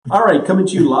All right, coming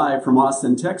to you live from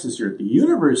Austin, Texas, here at the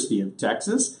University of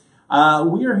Texas.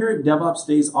 We are here at DevOps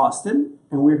Days Austin,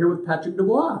 and we're here with Patrick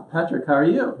Dubois. Patrick, how are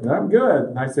you? I'm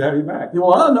good. Nice to have you back.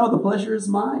 Well, no, the pleasure is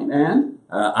mine. And?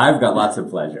 I've got lots of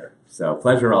pleasure. So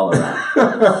pleasure all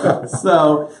around.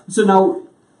 So now,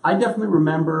 I definitely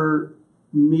remember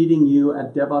meeting you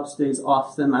at DevOps Days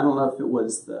Austin. I don't know if it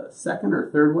was the second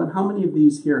or third one. How many of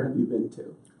these here have you been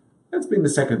to? It's been the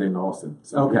second in Austin.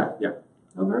 So Okay. Yeah.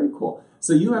 Oh, very cool.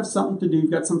 So you have something to do.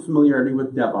 You've got some familiarity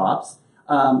with DevOps.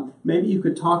 Maybe you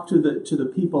could talk to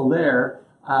the people there,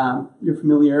 your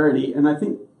familiarity. And I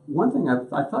think one thing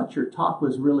I thought your talk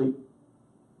was really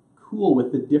cool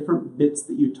with the different bits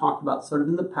that you talked about sort of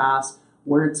in the past,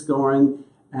 where it's going,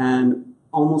 and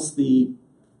almost the,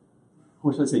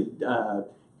 what should I say,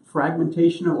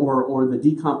 fragmentation or the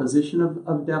decomposition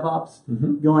of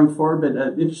DevOps going forward.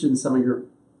 But interested in some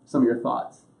of your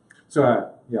thoughts.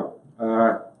 So,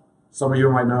 some of you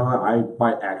might know I,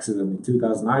 by accident in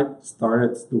 2008,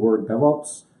 started the word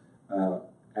DevOps.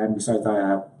 And besides that, I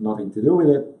have nothing to do with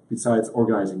it, besides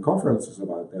organizing conferences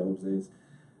about DevOps days.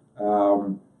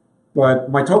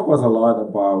 But my talk was a lot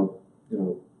about,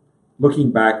 looking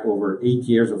back over 8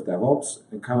 years of DevOps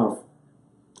and kind of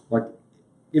like,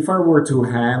 if I were to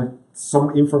hand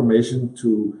some information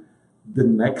to the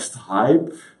next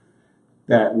hype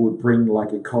that would bring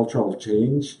like a cultural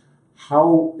change,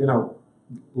 how,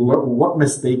 what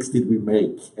mistakes did we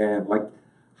make, and like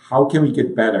how can we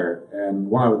get better? And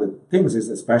one of the things is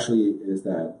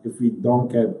that if we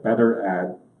don't get better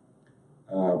at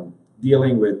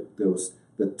dealing with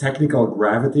the technical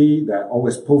gravity that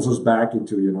always pulls us back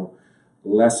into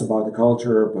less about the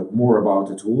culture but more about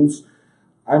the tools,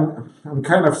 I'm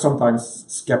kind of sometimes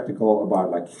skeptical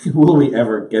about like will we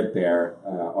ever get there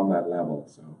on that level.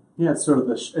 So yeah, it's sort of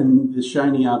the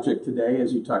shiny object today,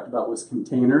 as you talked about, was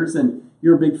containers, and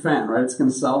you're a big fan, right? It's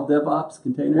going to solve DevOps,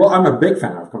 containers? Well, I'm a big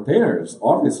fan of containers.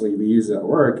 Obviously, we use it at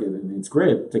work, and it's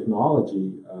great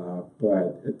technology.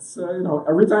 But it's,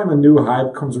 every time a new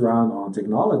hype comes around on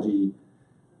technology,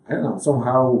 I don't know,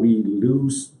 somehow we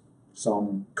lose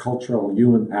some cultural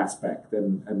human aspect,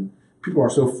 and people are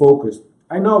so focused.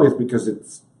 I know it's because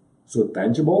it's so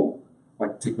tangible,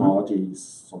 like technology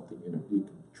is something, you can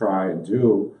try and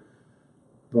do.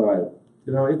 But,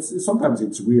 sometimes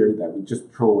it's weird that we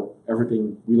just throw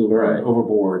everything we learn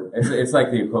overboard. It's like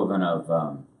the equivalent of,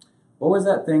 what was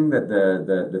that thing that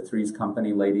the Three's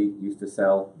Company lady used to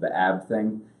sell, the ab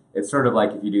thing? It's sort of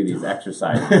like if you do these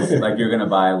exercises, like you're going to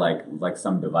buy like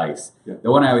some device. Yeah.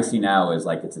 The one I always see now is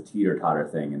like it's a teeter-totter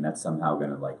thing, and that's somehow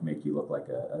going to like make you look like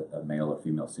a male or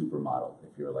female supermodel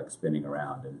if you're like spinning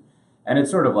around. And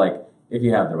it's sort of like, if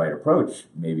you have the right approach,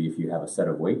 maybe if you have a set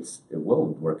of weights, it will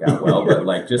work out well. But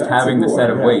like just having the set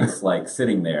of weights, like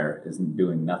sitting there, isn't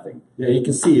doing nothing. Yeah, you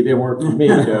can see it didn't work for me.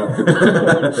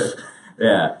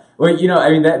 Yeah. Well,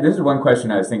 this is one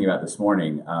question I was thinking about this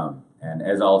morning. And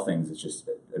as all things, it just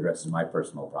addresses my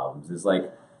personal problems. Is like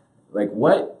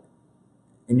what,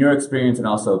 in your experience and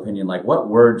also opinion, like what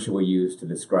word should we use to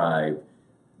describe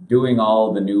doing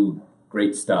all the new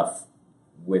great stuff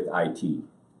with IT,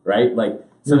 right? Like.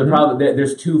 So the problem,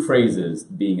 there's two phrases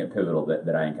being at Pivotal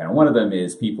that I encounter. One of them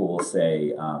is people will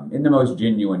say, in the most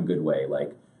genuine good way,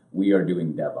 like, we are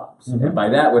doing DevOps. And by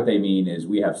that, what they mean is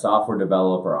we have software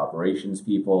developer, operations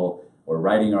people, we're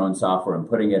writing our own software and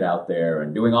putting it out there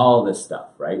and doing all this stuff,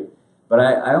 right? But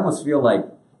I almost feel like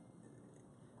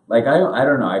I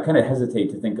don't know, I kind of hesitate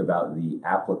to think about the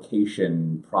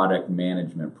application, product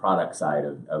management, product side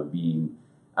of being,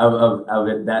 of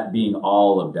it, that being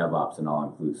all of DevOps and all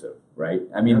inclusive. Right.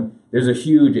 I mean, there's a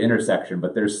huge intersection,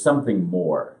 but there's something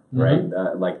more, right?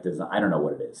 Like design. I don't know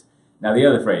what it is. Now, the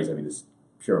other phrase, this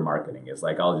pure marketing is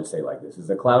like, I'll just say like this is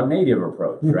a cloud native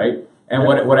approach, right? And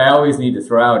what I always need to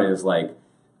throw out is like,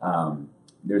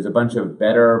 there's a bunch of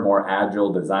better, more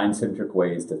agile, design-centric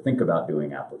ways to think about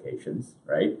doing applications,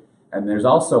 right? And there's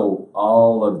also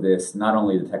all of this, not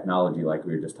only the technology like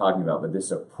we were just talking about, but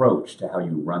this approach to how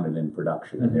you run it in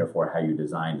production and therefore how you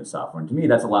design the software. And to me,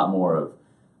 that's a lot more of,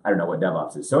 I don't know what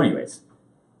DevOps is. So anyways,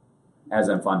 as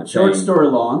I'm fond of saying, short story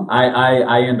long,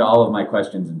 I end all of my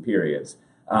questions in periods.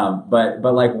 But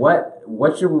like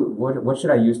what should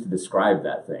I use to describe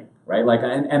that thing, right? Like,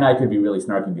 and I could be really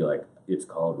snarky and be like, it's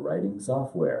called writing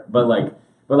software. But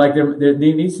there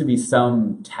needs to be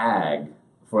some tag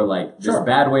for like this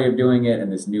bad way of doing it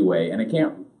and this new way, and it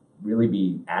can't really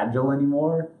be agile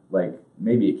anymore. Like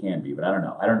maybe it can be, but I don't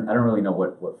know. I don't really know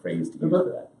what phrase to use for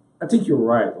that. I think you're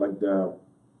right. Like the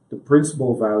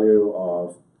principal value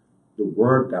of the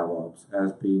word DevOps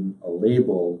has been a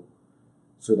label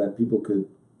so that people could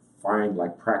find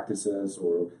like practices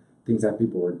or things that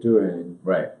people are doing.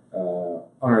 Right.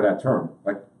 under that term.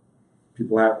 Like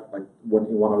people have, like when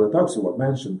in one of the talks you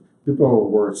mentioned, people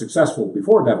were successful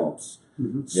before DevOps.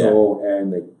 Mm-hmm. So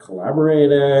and they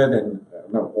collaborated, and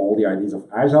all the ideas of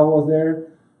Agile was there.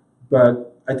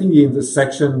 But I think the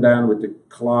intersection then with the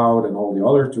cloud and all the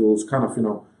other tools kind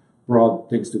of brought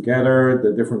things together.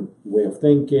 The different way of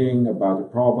thinking about the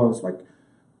problems, like,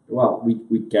 well,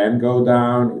 we can go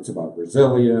down. It's about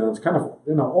resilience, kind of,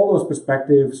 all those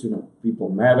perspectives, people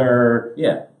matter.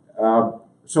 Yeah.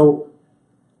 So,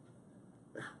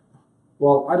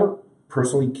 well, I don't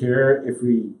personally care if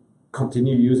we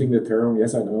continue using the term.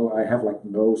 Yes, I know I have like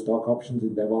no stock options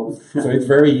in DevOps, so it's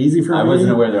very easy for me. I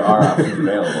wasn't aware there are options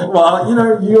available.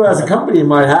 Well, you as a company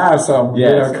might have some,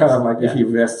 Yes, kind of like if you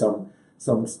invest some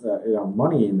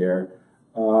money in there.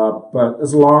 But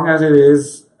as long as it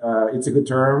is, it's a good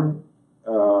term.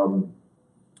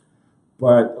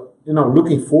 But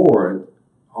looking forward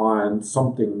on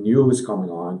something new is coming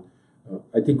on.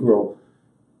 I think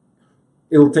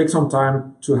it'll take some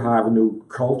time to have a new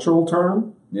cultural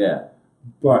term. Yeah.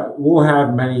 But we'll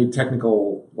have many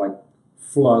technical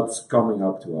floods coming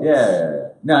up to us. Yeah.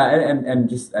 No, and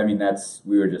just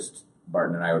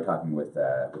Barton and I were talking with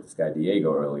this guy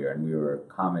Diego earlier, and we were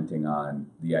commenting on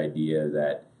the idea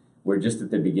that we're just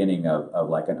at the beginning of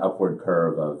like an upward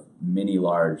curve of many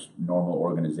large normal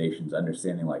organizations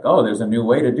understanding there's a new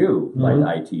way to do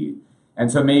IT.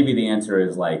 And so maybe the answer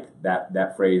is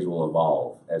that phrase will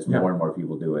evolve as more and more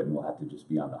people do it, and we'll have to just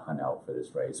be on the hunt out for this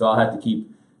phrase. So I'll have to keep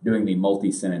doing the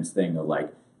multi-sentence thing of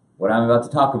what I'm about to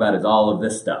talk about is all of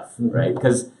this stuff, right?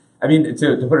 Because,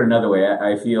 to put it another way,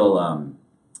 I feel,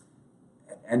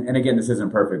 and again, this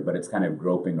isn't perfect, but it's kind of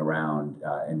groping around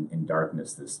in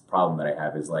darkness. This problem that I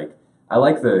have is I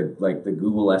like the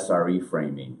Google SRE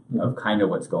framing of kind of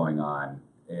what's going on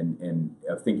in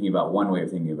thinking about one way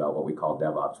of thinking about what we call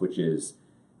DevOps, which is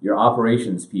your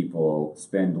operations people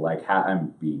spend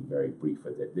I'm being very brief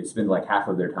with it. They spend half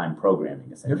of their time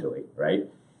programming essentially, right?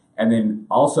 And then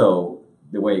also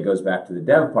the way it goes back to the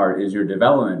dev part is your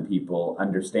development people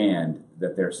understand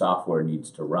that their software needs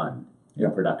to run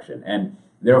in production. And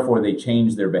therefore they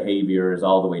change their behaviors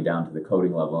all the way down to the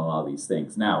coding level and all these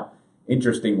things. Now,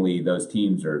 interestingly, those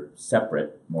teams are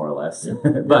separate more or less,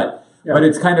 but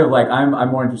it's kind of I'm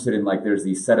more interested in there's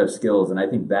these set of skills, and I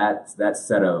think that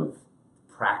set of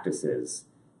practices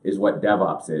is what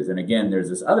DevOps is. And again, there's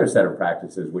this other set of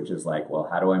practices, which is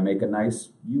how do I make a nice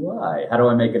UI? How do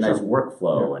I make a nice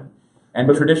workflow? Yeah.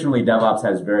 And traditionally, DevOps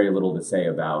has very little to say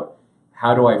about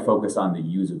how do I focus on the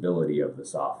usability of the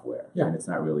software? Yeah. And it's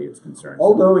not really its concern.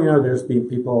 Although, there's been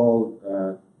people,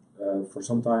 for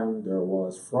some time, there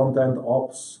was front-end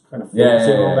ops kind of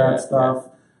focusing on that stuff.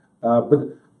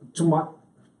 But to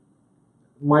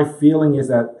my feeling is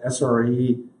that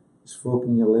SRE is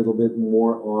focusing a little bit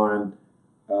more on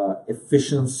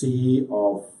efficiency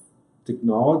of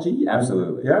technology.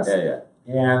 Absolutely. Yes. Yeah.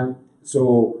 And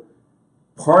so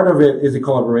part of it is the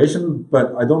collaboration,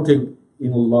 but I don't think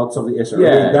in lots of the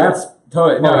SRE that's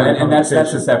totally no, and that's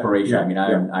the separation.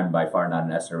 Yeah. I'm by far not an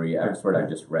SRE expert. I've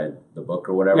just read the book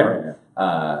or whatever.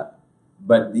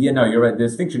 But you're right. The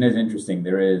distinction is interesting.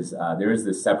 There is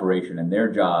this separation, and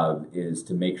their job is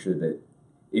to make sure that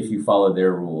if you follow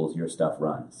their rules, your stuff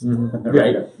runs,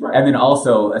 right? Right? And then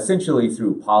also, essentially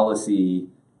through policy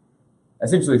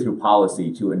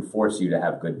to enforce you to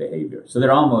have good behavior. So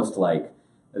they're almost like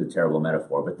a terrible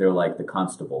metaphor, but they're like the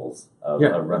constables of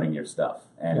running your stuff.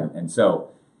 And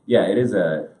so, it is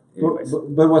a.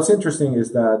 But what's interesting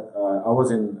is that I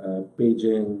was in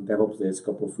Beijing DevOps Days a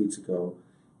couple of weeks ago,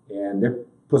 and they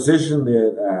positioned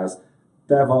it as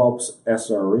DevOps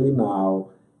SRE now,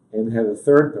 and had a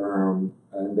third term,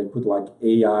 and they put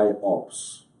AI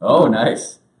Ops. Oh,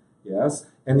 nice. Yes,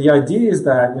 and the idea is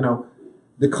that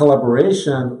the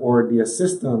collaboration or the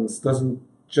assistance doesn't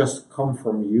just come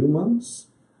from humans,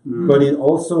 but it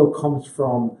also comes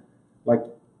from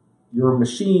your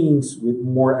machines with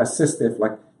more assistive,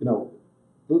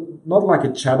 not like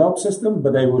a chat up system,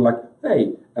 but they were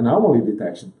hey, anomaly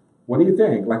detection. What do you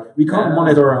think? We can't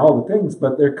monitor all the things,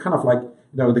 but they're kind of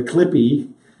the Clippy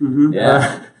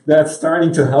that's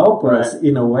starting to help us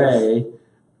in a way.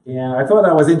 And I thought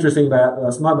that was interesting that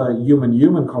that's not a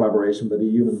human-human collaboration, but a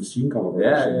human-machine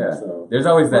collaboration. Yeah. So, there's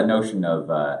always that notion of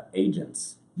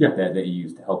agents that you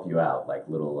use to help you out,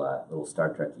 little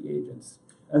Star Trek-y agents.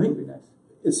 I think That'd be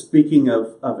nice. Speaking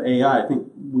of AI, I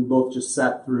think we both just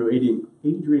sat through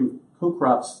Adrian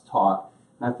Kokrop's talk,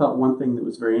 and I thought one thing that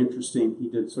was very interesting, he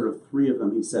did sort of three of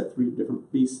them. He said three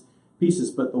different pieces,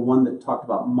 but the one that talked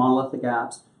about monolithic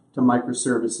apps to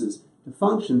microservices to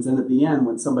functions, and at the end,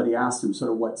 when somebody asked him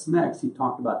sort of what's next, he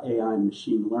talked about AI and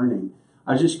machine learning.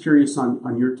 I was just curious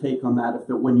on your take on that.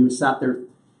 When you sat there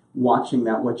watching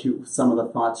that, some of the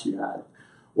thoughts you had.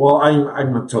 Well,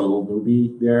 I'm a total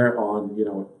newbie there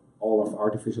on all of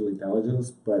artificial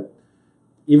intelligence, but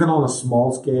even on a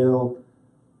small scale,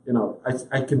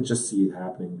 I can just see it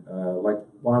happening. Like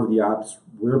one of the apps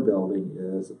we're building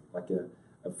is like a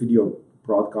video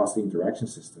broadcasting direction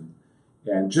system,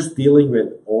 and just dealing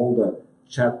with all the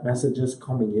chat messages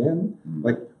coming in,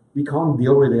 like we can't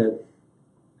deal with it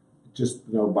just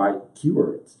by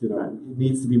keywords. It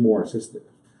needs to be more assistive.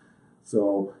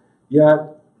 So yeah,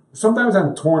 sometimes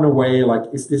I'm torn away. Like,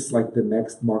 is this like the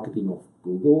next marketing of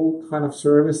Google kind of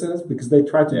services? Because they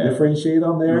try to differentiate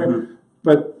on there,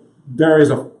 but there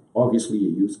is obviously a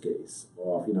use case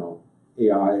of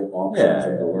AI options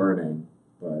and the learning.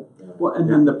 But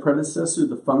then the predecessor,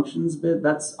 the functions bit.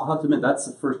 I'll have to admit, that's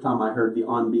the first time I heard the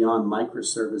on beyond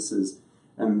microservices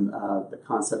and the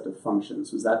concept of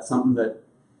functions. Was that something that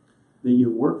you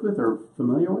worked with or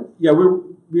familiar with? Yeah,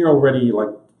 we're already like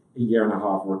a year and a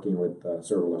half working with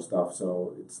serverless stuff,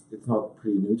 so it's not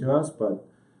pretty new to us. But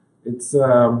it's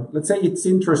let's say it's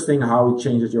interesting how it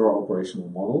changes your operational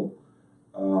model.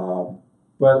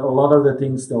 But a lot of the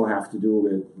things still have to do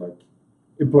with like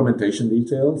implementation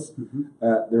details.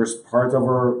 There's part of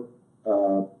our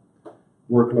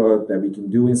workload that we can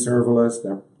do in serverless.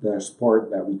 There's part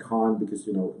that we can't because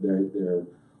they're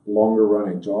longer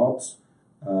running jobs.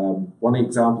 One of the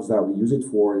examples that we use it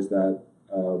for is that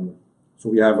so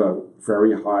we have a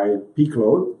very high peak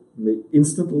load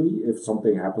instantly if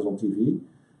something happens on TV,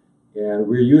 and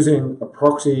we're using a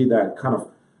proxy that kind of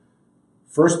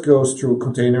first goes through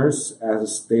containers as a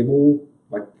stable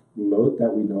like load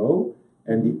that we know,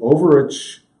 and the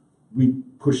overage we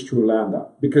push through Lambda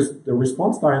because the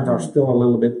response times are still a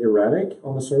little bit erratic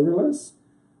on the serverless,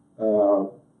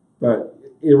 but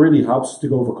it really helps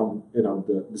to overcome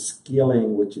the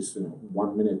scaling, which is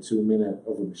 1 minute, 2 minute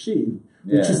of a machine,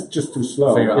 which is just too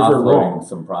slow. So you're offloading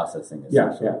some processing.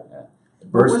 Yeah.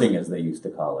 Bursting, as they used to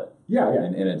call it. Yeah.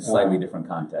 In a slightly different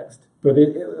context. But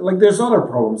like there's other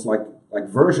problems like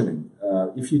versioning.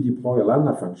 If you deploy a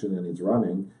Lambda function and it's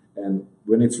running, and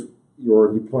when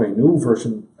you're deploying a new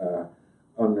version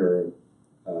under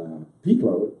peak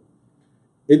load,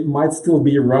 it might still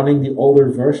be running the older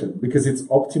version because it's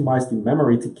optimized in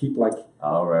memory to keep like.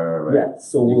 Oh, right. Yeah,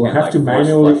 so we'll have to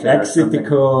manually exit the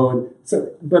code.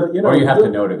 So, but or you have to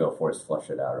know to go force flush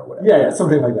it out or whatever. Yeah,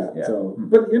 something like that. Yeah. So,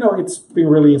 but it's been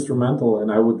really instrumental,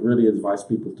 and I would really advise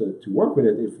people to work with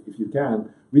it if you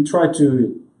can.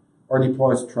 Our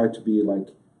deploys try to be like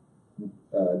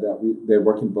they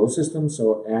work in both systems,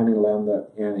 so and in Lambda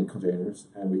and in containers,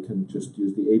 and we can just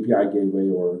use the API gateway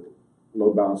or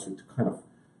load balancer to kind of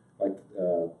like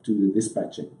do the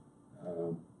dispatching.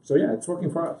 So yeah, it's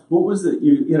working for us. What was it?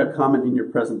 You had a comment in your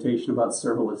presentation about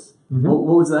serverless. What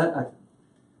was that?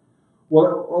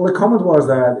 Well, the comment was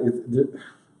that it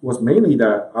was mainly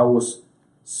that I was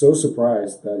so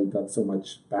surprised that it got so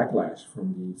much backlash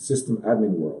from the system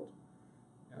admin world.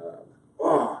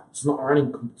 It's not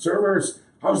running servers.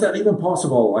 How is that even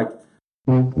possible? Like.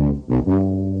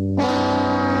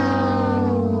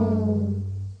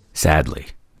 Sadly,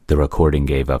 the recording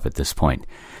gave up at this point.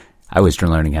 I was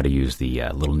learning how to use the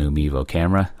little new Mevo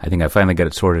camera. I think I finally got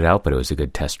it sorted out, but it was a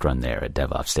good test run there at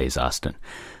DevOps Days Austin.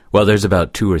 Well, there's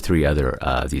about 2 or 3 other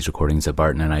of these recordings that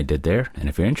Barton and I did there, and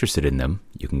if you're interested in them,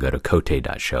 you can go to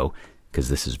Cote.show, because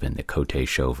this has been the Cote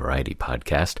Show Variety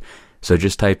Podcast. So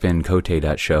just type in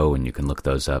Cote.show and you can look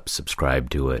those up, subscribe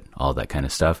to it, all that kind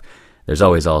of stuff. There's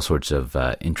always all sorts of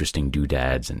interesting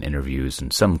doodads and interviews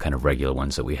and some kind of regular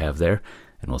ones that we have there,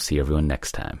 and we'll see everyone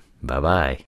next time. Bye-bye.